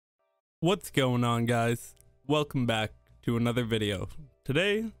What's going on, guys? Welcome back to another video.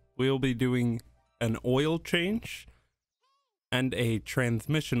 Today we'll be doing an oil change and a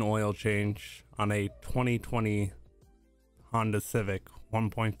transmission oil change on a 2020 Honda Civic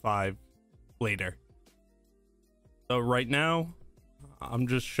 1.5 liter. So right now I'm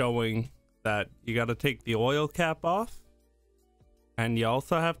just showing that you got to take the oil cap off, and you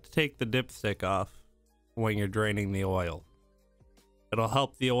also have to take the dipstick off when you're draining the oil. It'll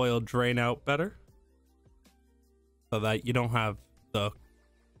help the oil drain out better so that you don't have the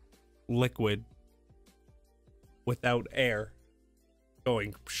liquid without air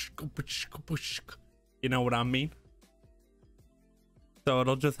going, you know what I mean? So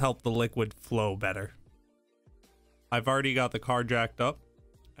it'll just help the liquid flow better. I've already got the car jacked up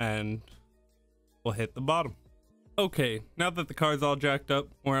and we'll hit the bottom. Okay, now that the car's all jacked up,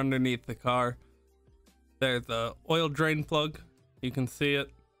 we're underneath the car. There's a oil drain plug. You can see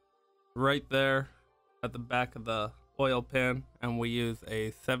it right there at the back of the oil pan, and we use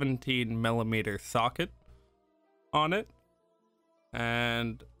a 17mm socket on it.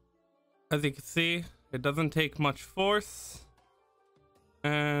 And as you can see, it doesn't take much force,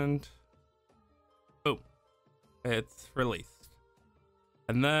 and boom, it's released.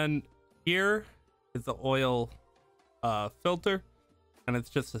 And then here is the oil filter, and it's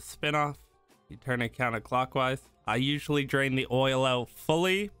just a spin off. You turn it counterclockwise. I usually drain the oil out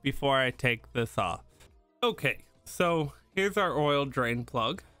fully before I take this off. Okay, so here's our oil drain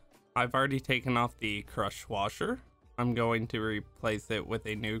plug. I've already taken off the crush washer. I'm going to replace it with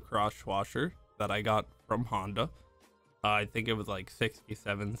a new crush washer that I got from Honda. I think it was like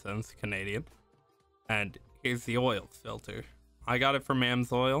 67 cents Canadian. And here's the oil filter. I got it from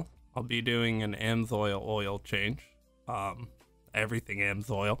AMSOIL. I'll be doing an AMSOIL oil change. Everything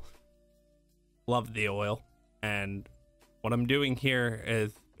AMSOIL. Love the oil. And what I'm doing here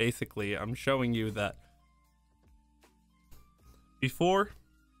is basically I'm showing you that before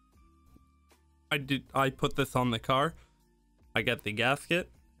I put this on the car, I get the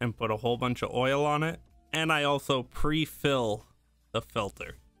gasket and put a whole bunch of oil on it, and I also pre-fill the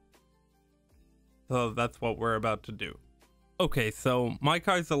filter. So that's what we're about to do. Okay, so my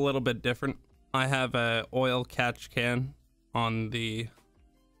car's a little bit different. I have a oil catch can on the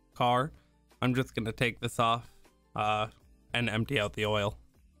car. I'm just gonna take this off and empty out the oil.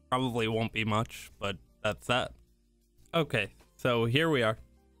 Probably won't be much, but that's that. Okay, so here we are.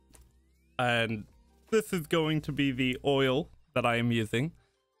 And this is going to be the oil that I am using.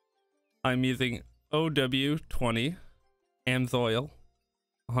 I'm using OW20 AMSOIL,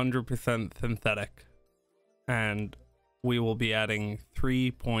 100% synthetic. And we will be adding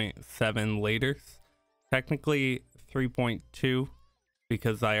 3.7 liters. Technically 3.2.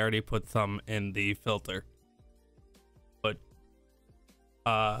 because I already put some in the filter. But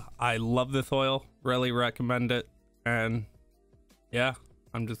I love this oil, really recommend it. And yeah,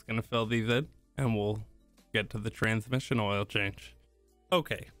 I'm just gonna fill these in and we'll get to the transmission oil change.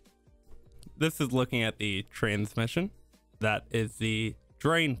 Okay, this is looking at the transmission. That is the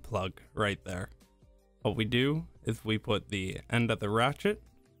drain plug right there. What we do is we put the end of the ratchet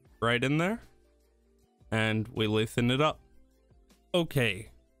right in there and we loosen it up.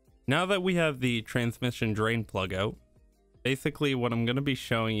 Okay, now that we have the transmission drain plug out, basically what I'm going to be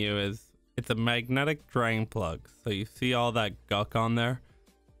showing you is it's a magnetic drain plug. So you see all that guck on there?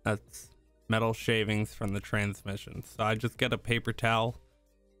 That's metal shavings from the transmission. So I just get a paper towel,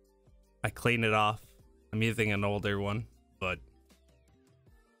 I clean it off. I'm using an older one, but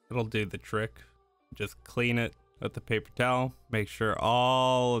it'll do the trick. Just clean it with the paper towel, make sure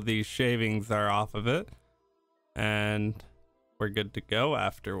all of these shavings are off of it, and we're good to go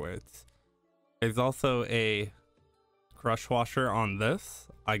afterwards. There's also a crush washer on this.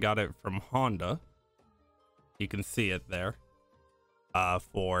 I got it from Honda. You can see it there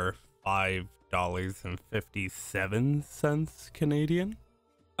for $5.57 Canadian.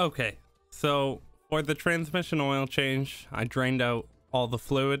 Okay, so for the transmission oil change, I drained out all the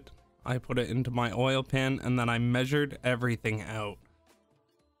fluid. I put it into my oil pan and then I measured everything out.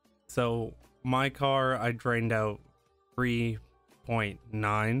 So my car, I drained out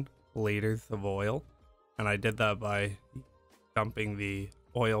 3.9 liters of oil, and I did that by dumping the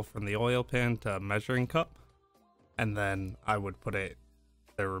oil from the oil pan to a measuring cup, and then I would put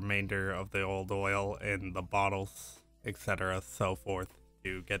the remainder of the old oil in the bottles, etc., so forth,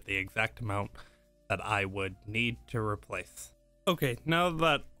 to get the exact amount that I would need to replace. Okay, now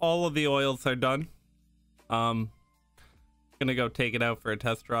that all of the oils are done, I'm gonna go take it out for a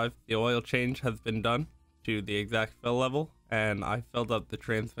test drive. The oil change has been done to the exact fill level, and I filled up the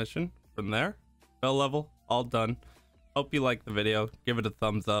transmission from there. Fill level all done. Hope you liked the video. Give it a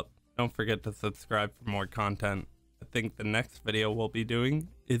thumbs up. Don't forget to subscribe for more content. I think the next video we'll be doing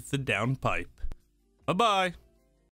is the downpipe. Bye-bye!